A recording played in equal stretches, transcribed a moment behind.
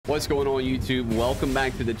What's going on, YouTube? Welcome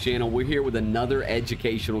back to the channel. We're here with another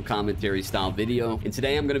educational commentary style video, and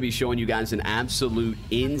today I'm going to be showing you guys an absolute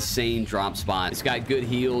insane drop spot. It's got good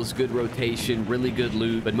heals, good rotation, really good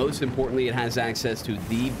loot, but most importantly, it has access to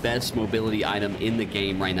the best mobility item in the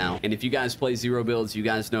game right now. And if you guys play zero builds, you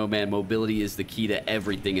guys know, man, mobility is the key to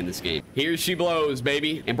everything in this game. Here she blows,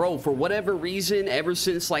 baby. And bro, for whatever reason, ever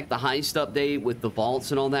since like the heist update with the vaults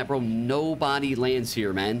and all that, bro, nobody lands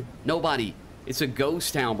here, man. Nobody. It's a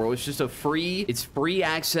ghost town, bro. It's just it's free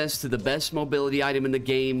access to the best mobility item in the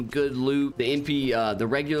game, good loot. The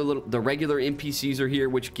regular NPCs are here,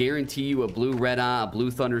 which guarantee you a blue red eye, a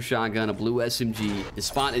blue thunder shotgun, a blue SMG. The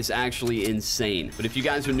spot is actually insane. But if you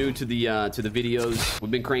guys are new to the videos,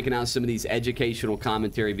 we've been cranking out some of these educational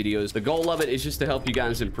commentary videos. The goal of it is just to help you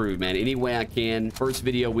guys improve, man, any way I can. First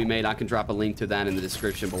video we made, I can drop a link to that in the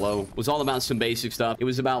description below, was all about some basic stuff. It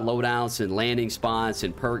was about loadouts and landing spots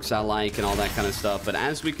and perks I like and all that kind of stuff. But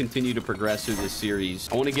as we continue to progress through this series,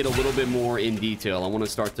 I want to get a little bit more in detail. I want to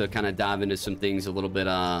start to kind of dive into some things a little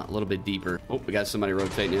bit deeper. Oh, we got somebody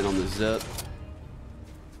rotating in on the zip.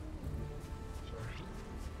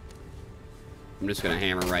 I'm just gonna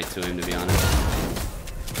hammer right to him, to be honest.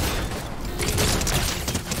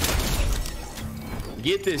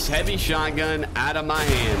 Get this heavy shotgun out of my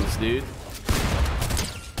hands, dude.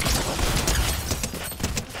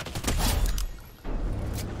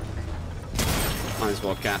 Might as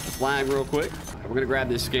well cap the flag real quick. We're gonna grab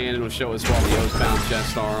this scan and it'll show us where all the oathbound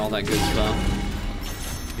chests are, all that good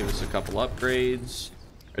stuff. Give us a couple upgrades.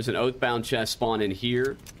 There's an oathbound chest spawn in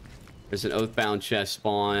here. There's an oathbound chest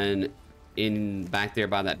spawn in back there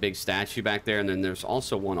by that big statue back there, and then there's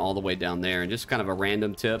also one all the way down there. And just kind of a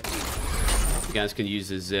random tip, you guys can use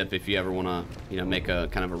this zip if you ever want to, you know, make a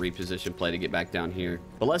kind of a reposition play to get back down here.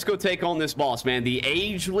 But let's go take on this boss, man, the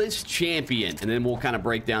ageless champion, and then we'll kind of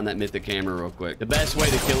break down that mythic hammer real quick. The best way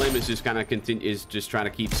to kill him is just kind of just try to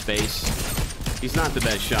keep space. He's not the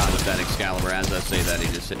best shot with that Excalibur. As I say that, he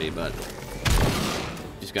just hit me, but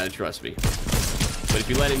just gotta trust me. But if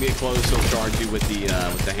you let him get close, he'll charge you with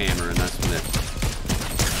the hammer, and that's when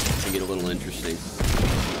it can get a little interesting.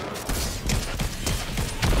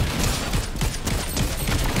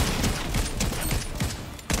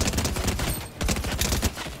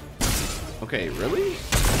 Okay, really?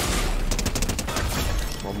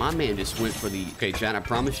 Well, my man just went for the... Okay, Chad, I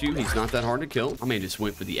promise you, he's not that hard to kill. My man just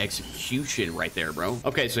went for the execution right there, bro.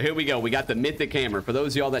 Okay, so here we go. We got the mythic hammer. For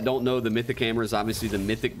those of y'all that don't know, the mythic hammer is obviously the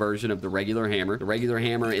mythic version of the regular hammer. The regular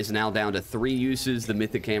hammer is now down to 3 uses. The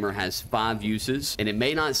mythic hammer has 5 uses. And it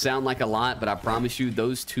may not sound like a lot, but I promise you,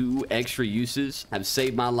 those 2 extra uses have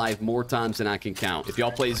saved my life more times than I can count. If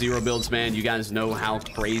y'all play zero builds, man, you guys know how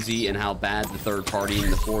crazy and how bad the third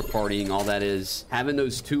partying, the fourth partying, all that is. Having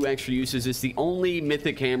those 2 extra uses, it's the only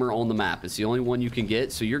mythic hammer on the map. It's the only one you can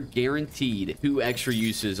get, so you're guaranteed 2 extra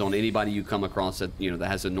uses on anybody you come across that, you know, that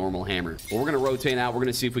has a normal hammer. But we're gonna rotate out. We're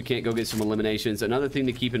gonna see if we can't go get some eliminations. Another thing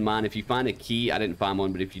to keep in mind, if you find a key, I didn't find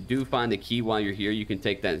one, but if you do find a key while you're here, you can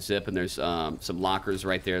take that zip, and there's some lockers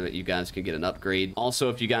right there that you guys can get an upgrade. Also,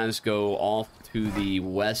 if you guys go off to the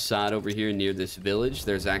west side over here near this village,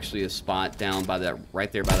 there's actually a spot down by that,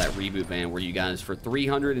 right there by that reboot van, where you guys, for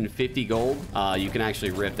 350 gold, you can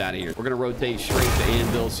actually rift out of here. We're gonna rotate straight to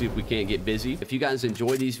Anvil, see if we can't get busy. If you guys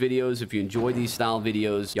enjoy these videos, if you enjoy these style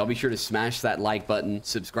videos, y'all be sure to smash that like button,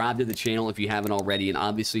 subscribe to the channel if you haven't already, and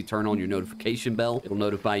obviously turn on your notification bell. It'll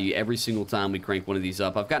notify you every single time we crank one of these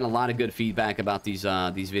up. I've gotten a lot of good feedback about these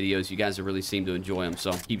videos. You guys have really seemed to enjoy them,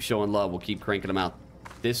 so keep showing love. We'll keep cranking them out.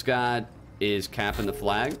 This guy is capping the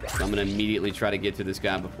flag, so I'm gonna immediately try to get to this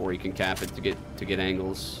guy before he can cap it to get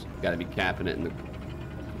angles. Got to be capping it in the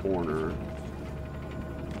corner.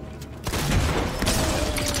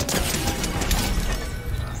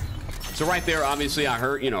 So right there, obviously, I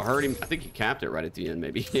heard him. I think he capped it right at the end,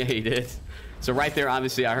 maybe. Yeah, he did. So right there,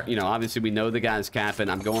 obviously, obviously we know the guy's capping.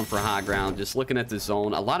 I'm going for high ground, just looking at the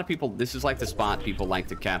zone. A lot of people, this is like the spot people like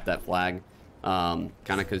to cap that flag, kind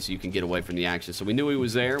of because you can get away from the action. So we knew he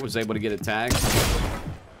was there, was able to get a tag.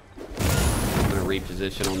 I'm gonna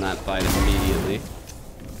reposition on that fight immediately.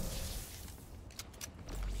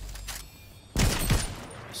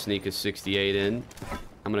 Sneak a 68 in.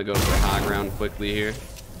 I'm gonna go for high ground quickly here.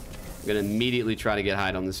 I'm gonna immediately try to get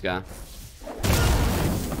hide on this guy.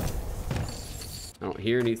 I don't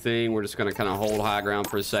hear anything. We're just gonna kind of hold high ground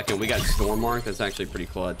for a second. We got storm mark. That's actually pretty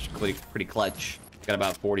clutch. Pretty clutch. Got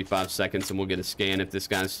about 45 seconds and we'll get a scan if this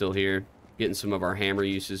guy's still here. Getting some of our hammer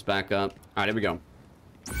uses back up. All right, here we go.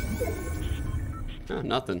 Oh,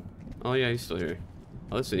 nothing. Oh yeah, he's still here.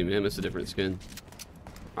 Oh, this isn't even him. It's a different skin.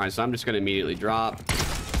 All right, so I'm just gonna immediately drop.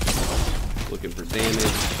 Looking for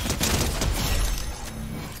damage.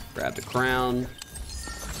 Grab the crown.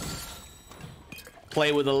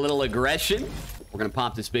 Play with a little aggression. We're going to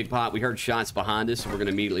pop this big pot. We heard shots behind us, so we're going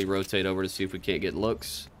to immediately rotate over to see if we can't get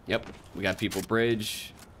looks. Yep, we got people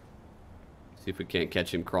bridge. See if we can't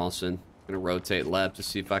catch him crossing. I'm going to rotate left to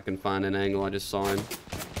see if I can find an angle. I just saw him.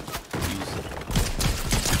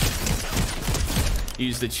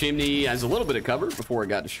 Use the chimney as a little bit of cover before it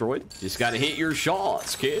got destroyed. Just got to hit your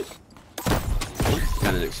shots, kid.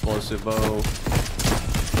 Got an explosive bow.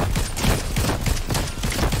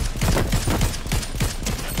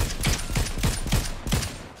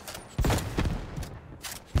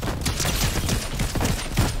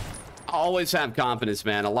 Always have confidence,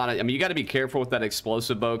 man. I mean, you got to be careful with that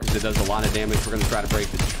explosive bow because it does a lot of damage. We're going to try to break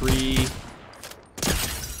the tree.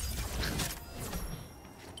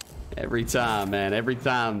 Every time, man. Every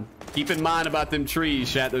time. Keep in mind about them trees,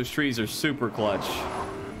 chat. Those trees are super clutch.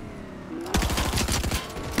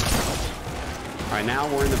 All right, now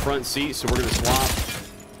we're in the front seat, so we're going to swap.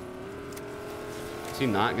 Is he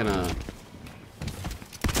not going to...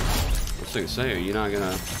 What's I say? Are you not going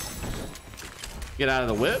to... Get out of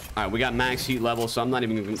the whip. All right, we got max heat level, so I'm not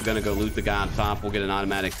even gonna go loot the guy on top. We'll get an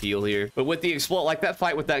automatic heal here. But with the like that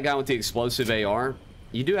fight with that guy with the explosive AR,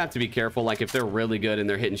 you do have to be careful. Like if they're really good and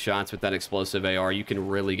they're hitting shots with that explosive AR, you can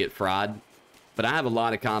really get fried. But I have a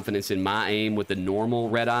lot of confidence in my aim with the normal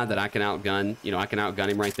red eye that I can outgun. You know, I can outgun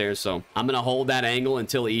him right there. So I'm gonna hold that angle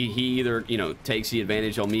until he either, you know, takes the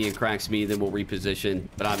advantage on me and cracks me. Then we'll reposition.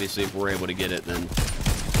 But obviously, if we're able to get it, then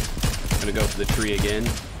I'm gonna go for the tree again.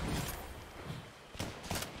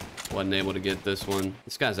 Wasn't able to get this one.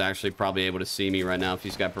 This guy's actually probably able to see me right now if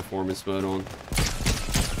he's got performance mode on.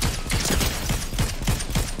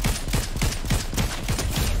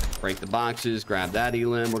 Break the boxes, grab that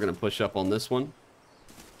elim. We're going to push up on this one.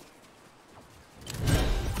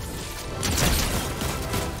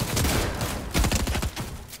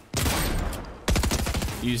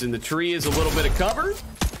 Using the tree as a little bit of cover.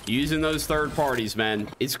 Using those third parties, man.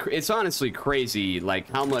 It's honestly crazy, like,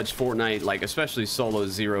 how much Fortnite, like, especially solo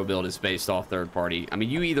zero build is based off third party. I mean,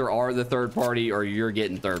 you either are the third party or you're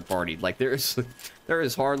getting third party. Like, there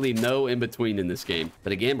is hardly no in between in this game.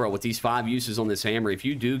 But again, bro, with these 5 uses on this hammer, if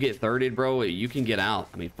you do get thirded, bro, you can get out.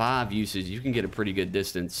 I mean, 5 uses, you can get a pretty good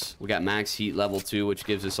distance. We got max heat level 2, which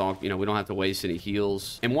gives us all, you know, we don't have to waste any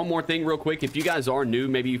heals. And one more thing real quick, if you guys are new,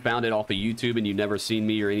 maybe you found it off of YouTube and you've never seen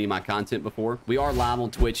me or any of my content before, we are live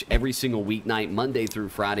on Twitch every single weeknight, Monday through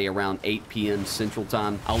Friday around 8 p.m. Central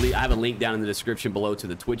Time. I have a link down in the description below to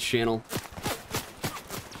the Twitch channel.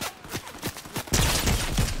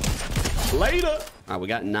 Later. All right, we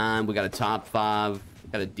got 9. We got a top 5. We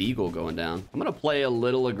got a deagle going down. I'm going to play a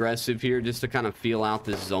little aggressive here just to kind of feel out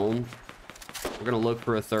this zone. We're going to look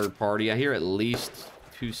for a third party. I hear at least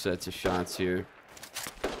 2 sets of shots here.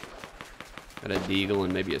 Got a deagle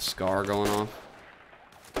and maybe a scar going off.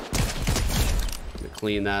 I'm going to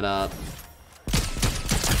clean that up.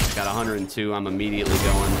 Got 102. I'm immediately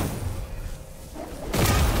going.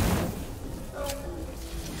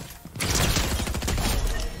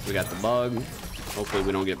 We got the bug. Hopefully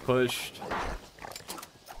we don't get pushed.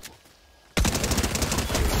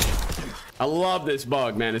 I love this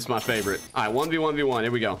bug, man. It's my favorite. All right, 1v1v1.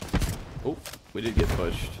 Here we go. Oh, we did get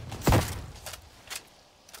pushed.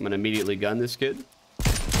 I'm gonna immediately gun this kid.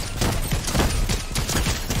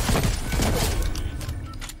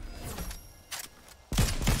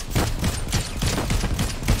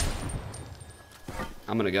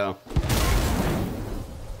 I'm gonna go.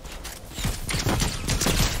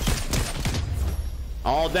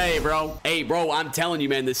 All day, bro. Hey, bro, I'm telling you,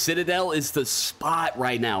 man, the Citadel is the spot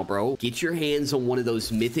right now, bro. Get your hands on one of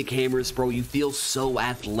those mythic hammers, bro. You feel so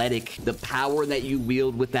athletic. The power that you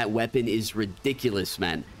wield with that weapon is ridiculous,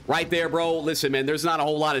 man. Right there, bro. Listen, man, there's not a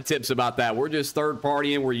whole lot of tips about that. We're just third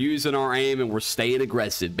partying. We're using our aim, and we're staying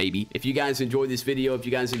aggressive, baby. If you guys enjoyed this video, if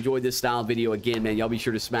you guys enjoyed this style video, again, man, y'all be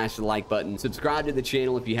sure to smash the like button. Subscribe to the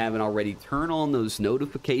channel if you haven't already. Turn on those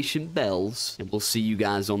notification bells, and we'll see you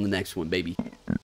guys on the next one, baby.